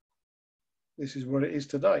 this is what it is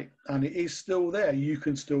today, and it is still there. You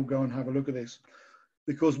can still go and have a look at this,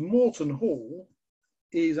 because Moreton Hall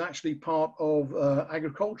is actually part of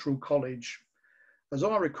Agricultural College. As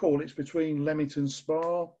I recall, it's between Leamington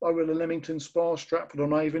Spa, over the Leamington Spa,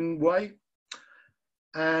 Stratford-on-Avon way.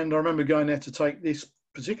 And I remember going there to take this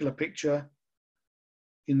particular picture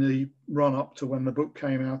in the run-up to when the book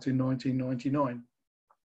came out in 1999.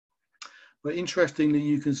 But interestingly,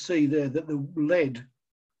 you can see there that the lead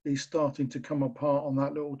is starting to come apart on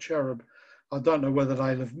that little cherub. I don't know whether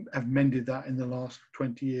they have mended that in the last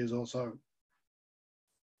 20 years or so.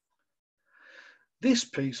 This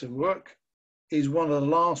piece of work is one of the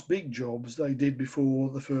last big jobs they did before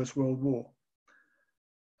the First World War.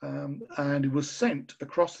 And it was sent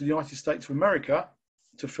across the United States of America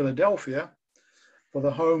to Philadelphia for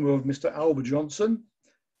the home of Mr. Albert Johnson,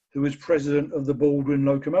 who was president of the Baldwin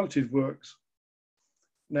Locomotive Works.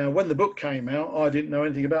 Now, when the book came out, I didn't know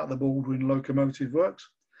anything about the Baldwin Locomotive Works,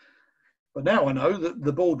 but now I know that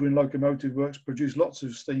the Baldwin Locomotive Works produced lots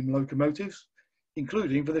of steam locomotives,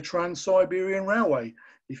 including for the Trans-Siberian Railway,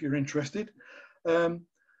 if you're interested.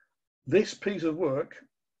 This piece of work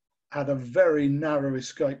had a very narrow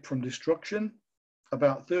escape from destruction.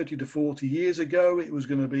 About 30 to 40 years ago, it was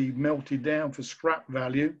going to be melted down for scrap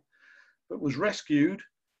value, but was rescued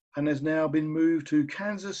and has now been moved to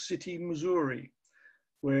Kansas City, Missouri,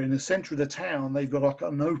 where in the center of the town, they've got like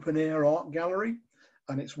an open air art gallery,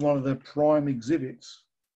 and it's one of the prime exhibits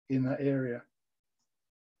in that area.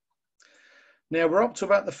 Now we're up to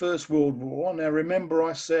about the First World War. Now remember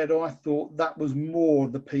I said I thought that was more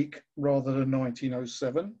the peak rather than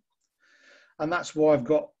 1907. And that's why I've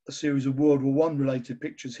got a series of World War I related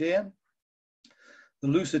pictures here. The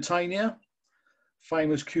Lusitania,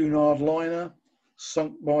 famous Cunard liner,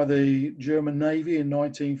 sunk by the German Navy in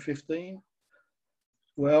 1915.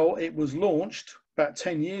 Well, it was launched about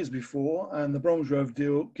 10 years before, and the Bromsgrove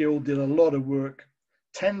Guild did a lot of work,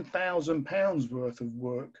 £10,000 worth of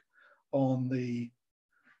work on the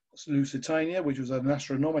Lusitania, which was an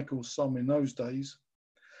astronomical sum in those days.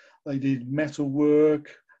 They did metal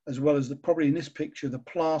work, as well as probably in this picture, the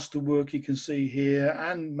plaster work you can see here,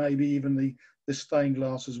 and maybe even the stained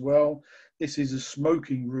glass as well. This is a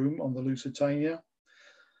smoking room on the Lusitania.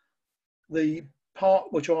 The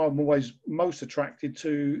part which I'm always most attracted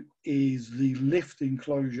to is the lift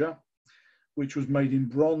enclosure, which was made in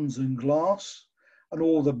bronze and glass, and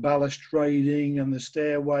all the balustrading and the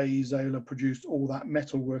stairways, they'll have produced all that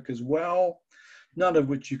metal work as well, none of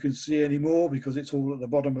which you can see anymore because it's all at the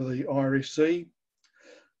bottom of the Irish Sea.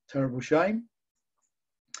 Terrible shame.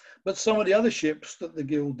 But some of the other ships that the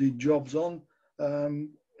Guild did jobs on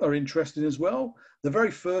are interesting as well. The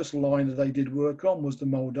very first liner they did work on was the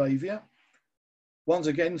Moldavia. Once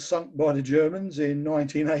again, sunk by the Germans in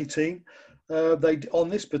 1918. On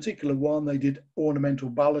this particular one, they did ornamental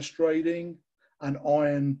balustrading and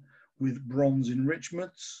iron with bronze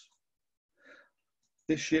enrichments.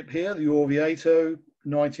 This ship here, the Orvieto,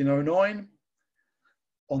 1909.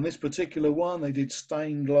 On this particular one, they did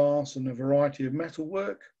stained glass and a variety of metal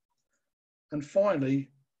work. And finally,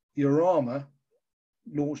 Urama,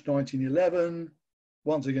 launched 1911.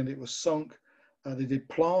 Once again, it was sunk. They did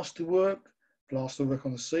plaster work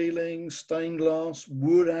on the ceiling, stained glass,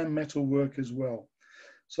 wood and metal work as well.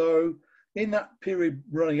 So in that period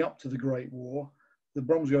running up to the Great War, the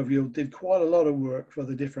Bromsgrove Guild did quite a lot of work for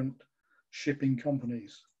the different shipping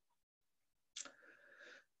companies.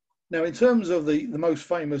 Now, in terms of the most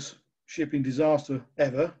famous shipping disaster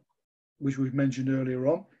ever, which we've mentioned earlier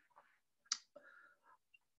on,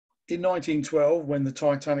 in 1912, when the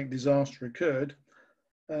Titanic disaster occurred,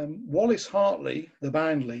 Wallace Hartley, the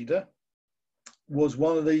band leader, was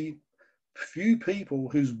one of the few people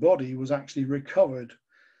whose body was actually recovered.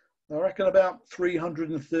 I reckon about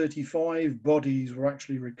 335 bodies were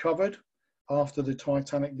actually recovered after the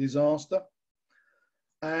Titanic disaster.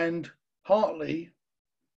 And Hartley,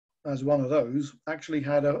 as one of those, actually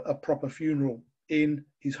had a proper funeral in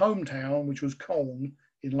his hometown, which was Colne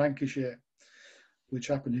in Lancashire, which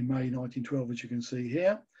happened in May 1912, as you can see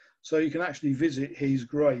here. So you can actually visit his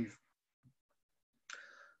grave.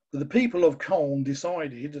 But the people of Colne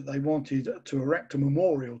decided that they wanted to erect a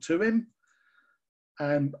memorial to him,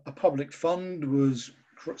 and a public fund was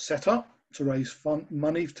set up to raise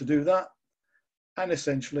money to do that. And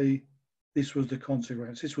essentially, this was the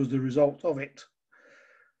consequence. This was the result of it.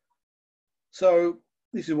 So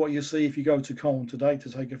this is what you see if you go to Colne today to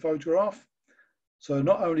take a photograph. So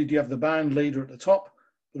not only do you have the band leader at the top,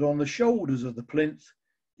 but on the shoulders of the plinth,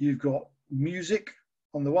 you've got music.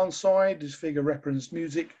 On the one side, this figure represents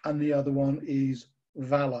music, and the other one is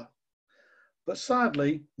valour. But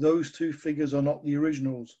sadly, those two figures are not the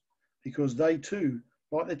originals, because they too,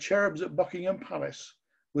 like the cherubs at Buckingham Palace,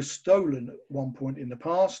 were stolen at one point in the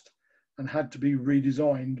past and had to be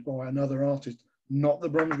redesigned by another artist, not the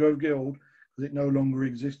Bromsgrove Guild, because it no longer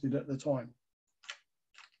existed at the time.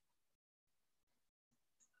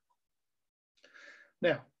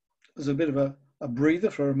 Now, there's a bit of a breather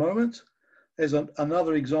for a moment. There's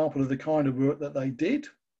another example of the kind of work that they did: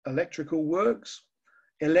 electrical works,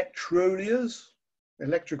 electroliers,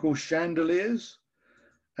 electrical chandeliers,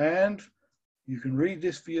 and you can read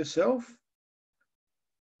this for yourself.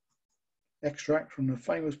 Extract from the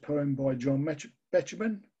famous poem by John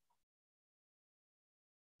Betjeman.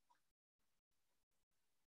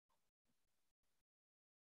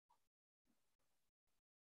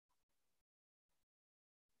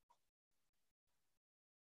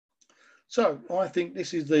 So I think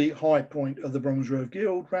this is the high point of the Bromsgrove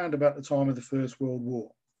Guild, round about the time of the First World War.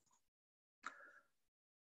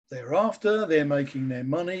 Thereafter, they're making their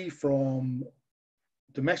money from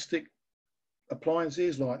domestic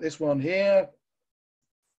appliances like this one here,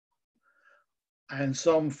 and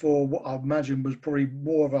some for what I imagine was probably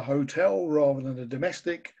more of a hotel rather than a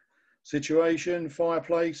domestic situation,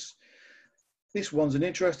 fireplace. This one's an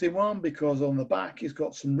interesting one because on the back it's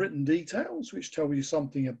got some written details which tell you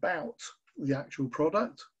something about the actual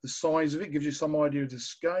product. The size of it gives you some idea of the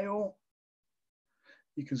scale.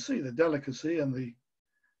 You can see the delicacy and the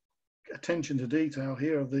attention to detail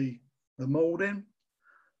here of the moulding.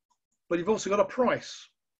 But you've also got a price,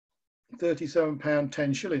 £37,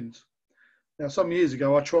 10 shillings. Now, some years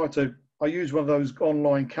ago, I used one of those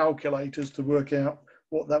online calculators to work out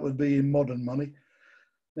what that would be in modern money.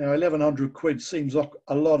 Now, 1,100 quid seems like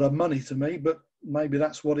a lot of money to me, but maybe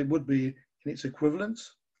that's what it would be in its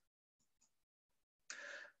equivalence.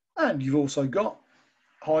 And you've also got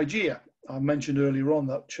Hygeia. I mentioned earlier on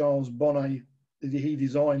that Charles Bonnet, he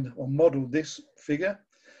designed or modelled this figure.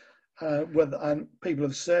 And people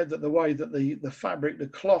have said that the way that the fabric, the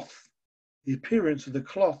cloth, the appearance of the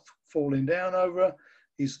cloth falling down over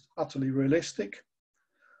is utterly realistic.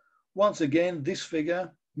 Once again, this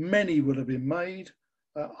figure, many would have been made.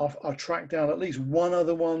 I've tracked down at least one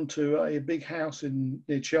other one to a big house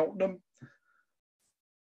near Cheltenham.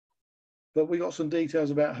 But we got some details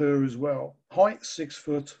about her as well. Height, 6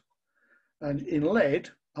 foot, and in lead,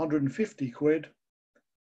 150 quid.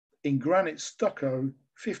 In granite stucco,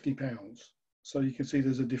 £50. So you can see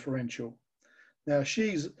there's a differential. Now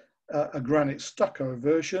she's a granite stucco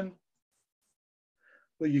version,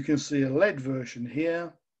 but you can see a lead version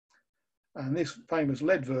here. And this famous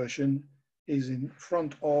lead version is in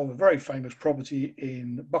front of a very famous property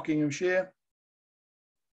in Buckinghamshire,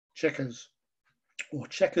 Chequers, or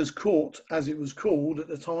Chequers Court, as it was called at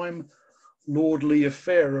the time. Lord Lee of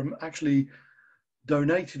Fareham actually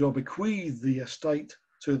donated or bequeathed the estate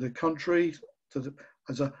to the country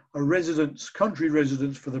as a country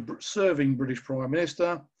residence for the serving British Prime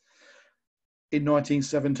Minister in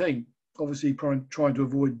 1917. Obviously trying to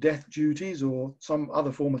avoid death duties or some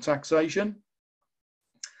other form of taxation.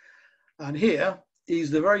 And here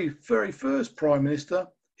is the very, very first Prime Minister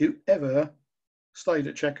who ever stayed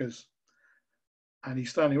at Chequers. And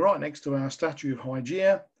he's standing right next to our statue of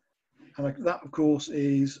Hygeia. And that, of course,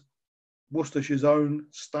 is Worcestershire's own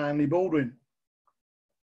Stanley Baldwin.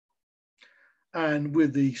 And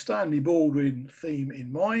with the Stanley Baldwin theme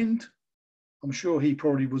in mind, I'm sure he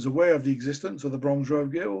probably was aware of the existence of the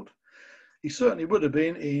Bromsgrove Guild. He certainly would have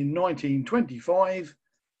been in 1925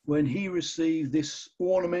 when he received this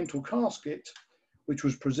ornamental casket, which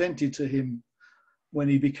was presented to him when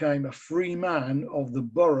he became a free man of the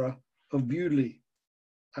borough of Bewdley.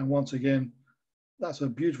 And once again, that's a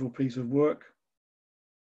beautiful piece of work.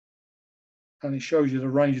 And it shows you the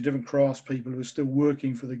range of different craftspeople who are still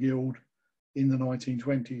working for the Guild in the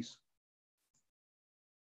 1920s.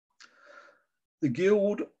 The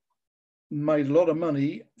Guild made a lot of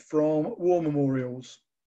money from war memorials,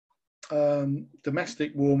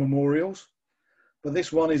 domestic war memorials, but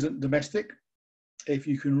this one isn't domestic. If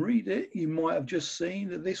you can read it, you might have just seen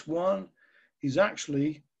that this one is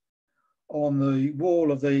actually on the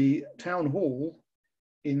wall of the town hall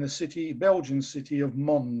in the city, Belgian city of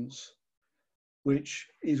Mons, which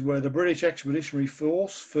is where the British Expeditionary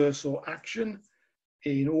Force first saw action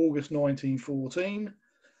in August 1914,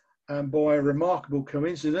 and by a remarkable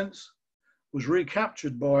coincidence was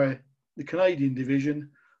recaptured by the Canadian Division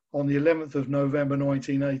on the 11th of November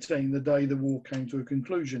 1918, the day the war came to a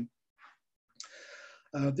conclusion.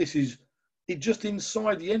 This is it just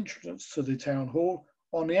inside the entrance to the town hall.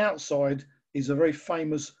 On the outside is a very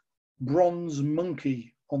famous bronze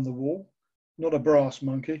monkey on the wall. Not a brass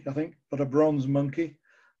monkey, I think, but a bronze monkey,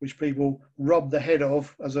 which people rub the head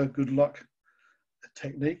of as a good luck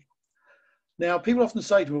technique. Now, people often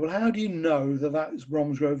say to me, well, how do you know that that is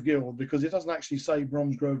Bromsgrove Guild? Because it doesn't actually say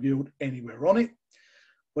Bromsgrove Guild anywhere on it.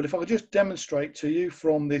 But if I could just demonstrate to you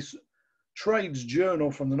from this trades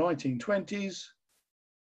journal from the 1920s,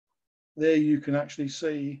 there you can actually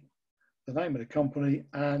see the name of the company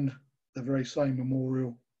and the very same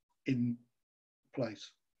memorial in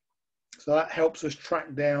place. So that helps us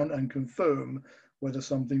track down and confirm whether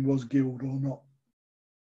something was guild or not.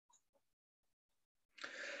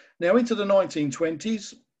 Now into the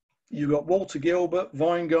 1920s, you've got Walter Gilbert,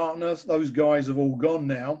 Weingartner, those guys have all gone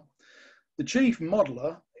now. The chief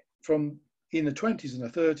modeller from in the 20s and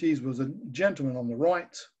the 30s was a gentleman on the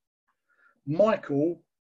right, Michael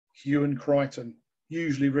Hughan Crichton,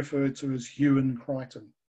 usually referred to as Hughan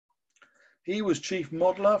Crichton. He was chief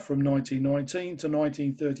modeller from 1919 to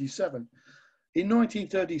 1937. In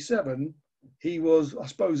 1937, he was, I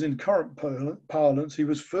suppose in current parlance, he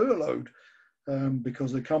was furloughed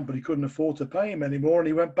because the company couldn't afford to pay him anymore, and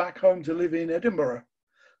he went back home to live in Edinburgh.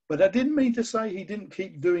 But that didn't mean to say he didn't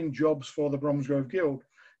keep doing jobs for the Bromsgrove Guild.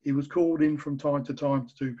 He was called in from time to time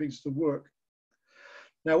to do pieces of work.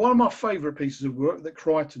 Now, one of my favourite pieces of work that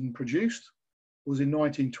Crichton produced was in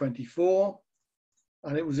 1924,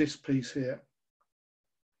 and it was this piece here.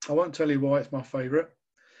 I won't tell you why it's my favourite.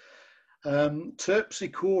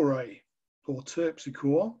 Terpsichore, or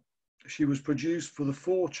Terpsichore. She was produced for the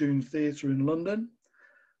Fortune Theatre in London.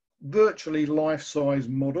 Virtually life-size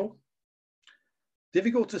model.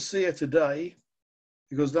 Difficult to see her today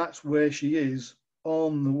because that's where she is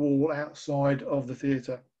on the wall outside of the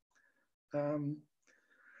theatre.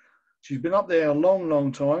 She's been up there a long,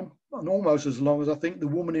 long time, and almost as long as I think the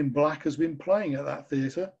Woman in Black has been playing at that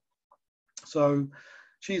theatre. So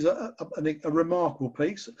she's a remarkable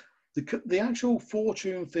piece. The actual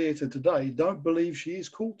Fortune Theatre today don't believe she is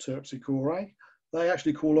called Terpsichore. They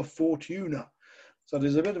actually call her Fortuna. So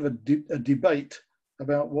there's a bit of a debate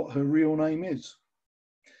about what her real name is.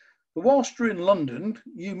 But whilst you're in London,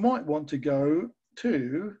 you might want to go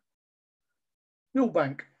to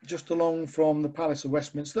Millbank, just along from the Palace of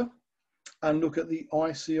Westminster, and look at the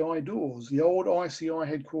ICI doors, the old ICI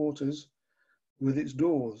headquarters with its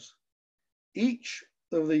doors. Each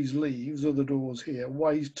of these leaves of the doors here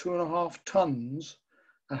weighs 2.5 tons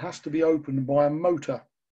and has to be opened by a motor.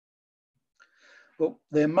 Well,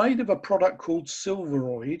 they're made of a product called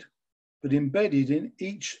silveroid, but embedded in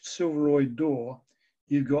each silveroid door,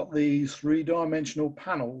 you've got these 3-dimensional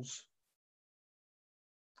panels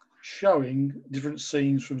showing different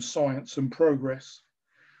scenes from science and progress.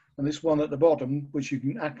 And this one at the bottom, which you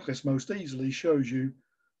can access most easily, shows you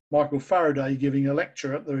Michael Faraday giving a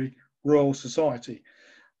lecture at the Royal Society.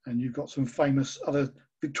 And you've got some famous other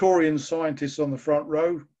Victorian scientists on the front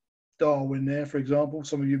row, Darwin there, for example.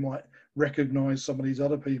 Some of you might recognise some of these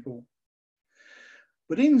other people.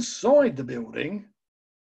 But inside the building,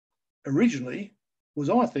 originally, was,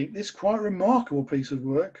 I think, this quite remarkable piece of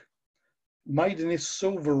work made in this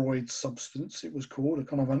silveroid substance. It was called a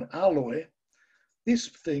kind of an alloy. This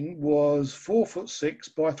thing was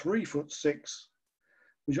 4'6" by 3'6",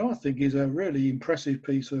 which I think is a really impressive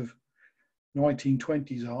piece of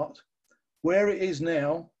 1920s art. Where it is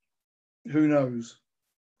now, who knows?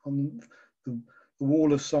 On the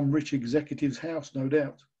wall of some rich executive's house, no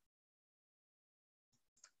doubt.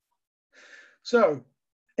 So,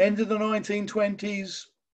 end of the 1920s,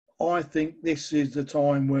 I think this is the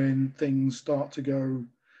time when things start to go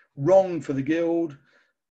wrong for the Guild.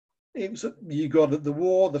 You got the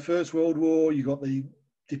war, the First World War, you got the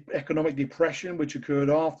economic depression, which occurred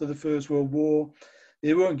after the First World War.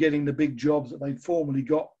 They weren't getting the big jobs that they'd formerly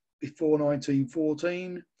got before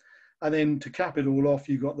 1914. And then to cap it all off,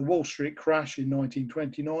 you got the Wall Street crash in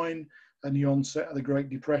 1929 and the onset of the Great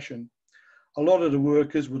Depression. A lot of the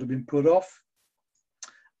workers would have been put off,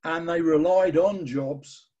 and they relied on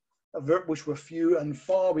jobs which were few and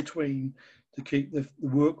far between to keep the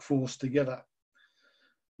workforce together.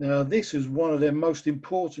 Now, this is one of their most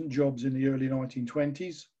important jobs in the early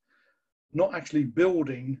 1920s, not actually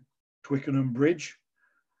building Twickenham Bridge,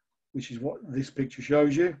 which is what this picture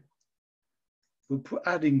shows you,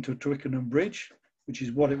 adding to Twickenham Bridge, which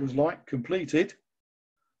is what it was like, completed.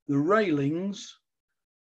 The railings,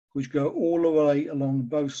 which go all the way along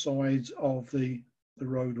both sides of the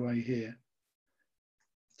roadway here.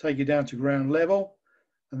 Take you down to ground level,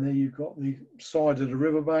 and then you've got the side of the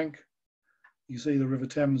riverbank. You see the River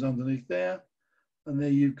Thames underneath there, and there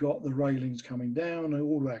you've got the railings coming down and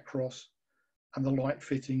all the way across, and the light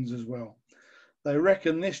fittings as well. They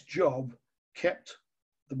reckon this job kept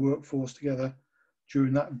the workforce together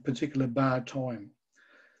during that particular bad time.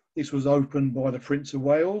 This was opened by the Prince of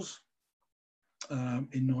Wales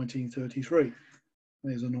in 1933.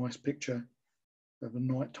 There's a nice picture of a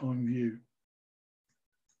nighttime view.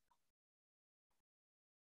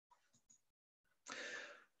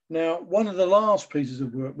 Now, one of the last pieces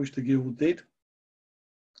of work which the Guild did,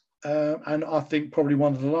 and I think probably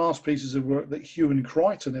one of the last pieces of work that Hugh and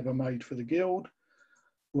Quintin ever made for the Guild,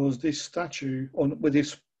 was this statue with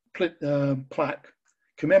this plaque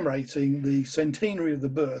commemorating the centenary of the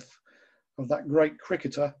birth of that great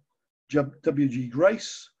cricketer, W.G.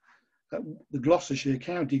 Grace, at the Gloucestershire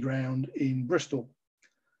County Ground in Bristol.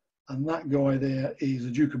 And that guy there is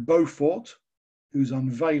the Duke of Beaufort, who's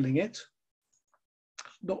unveiling it.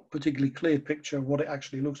 Not particularly clear picture of what it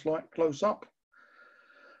actually looks like close up.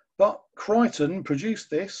 But Quintin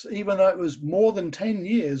produced this, even though it was more than 10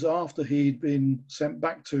 years after he'd been sent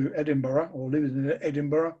back to Edinburgh, or lived in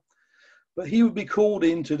Edinburgh. But he would be called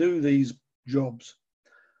in to do these jobs.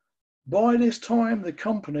 By this time, the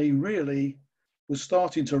company really was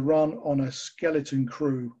starting to run on a skeleton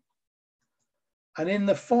crew. And in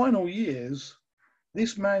the final years,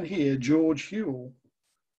 this man here, George Hewell,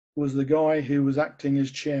 was the guy who was acting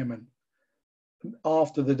as chairman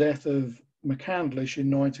after the death of McCandlish in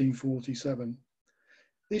 1947.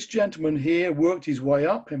 This gentleman here worked his way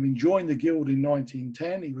up. I mean, joined the Guild in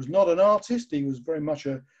 1910. He was not an artist. He was very much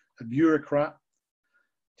a bureaucrat,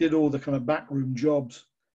 did all the kind of backroom jobs.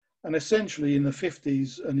 And essentially in the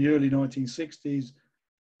 50s and the early 1960s,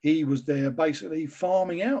 he was there basically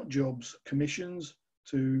farming out jobs, commissions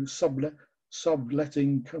to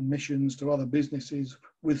subletting commissions to other businesses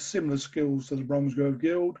with similar skills to the Bromsgrove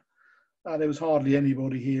Guild. There was hardly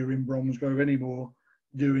anybody here in Bromsgrove anymore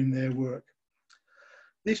doing their work.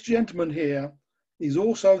 This gentleman here is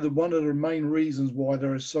also one of the main reasons why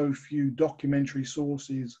there are so few documentary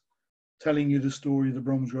sources telling you the story of the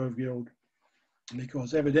Bromsgrove Guild,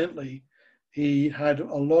 because evidently he had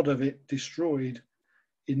a lot of it destroyed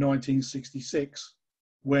in 1966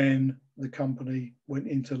 when the company went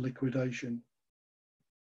into liquidation.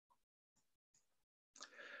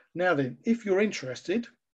 Now then, if you're interested,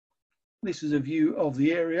 this is a view of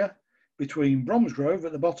the area between Bromsgrove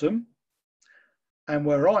at the bottom and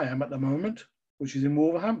where I am at the moment, which is in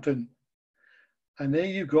Wolverhampton. And there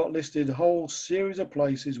you've got listed a whole series of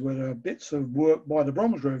places where there are bits of work by the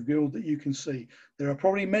Bromsgrove Guild that you can see. There are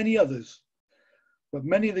probably many others, but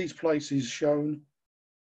many of these places shown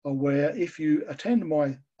are where, if you attend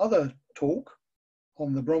my other talk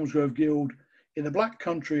on the Bromsgrove Guild in the Black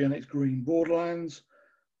Country and its green borderlands,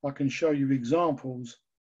 I can show you examples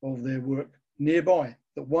of their work nearby,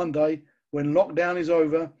 that one day when lockdown is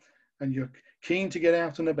over and you're keen to get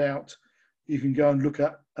out and about, you can go and look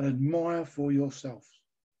at and admire for yourself.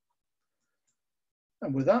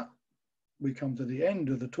 And with that, we come to the end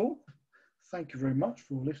of the talk. Thank you very much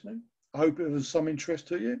for listening. I hope it was some interest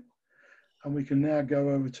to you. And we can now go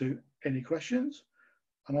over to any questions.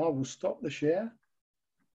 And I will stop the share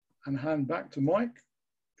and hand back to Mike,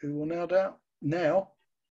 who will now